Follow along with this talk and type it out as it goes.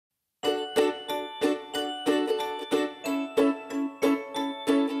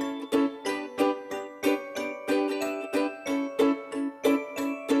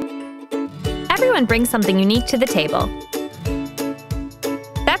everyone brings something unique to the table.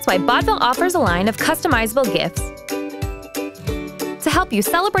 That's why Baudville offers a line of customizable gifts to help you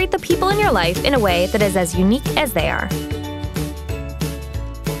celebrate the people in your life in a way that is as unique as they are.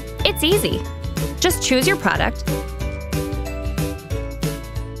 It's easy. Just choose your product,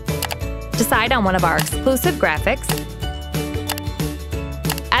 decide on one of our exclusive graphics,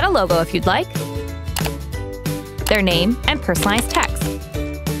 add a logo if you'd like, their name, and personalized text.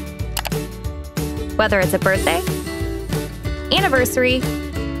 Whether it's a birthday, anniversary,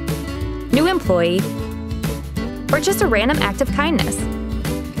 new employee, or just a random act of kindness.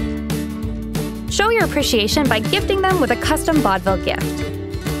 Show your appreciation by gifting them with a custom Baudville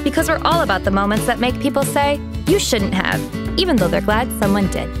gift. Because we're all about the moments that make people say, "You shouldn't have," even though they're glad someone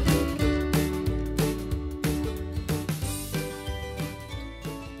did.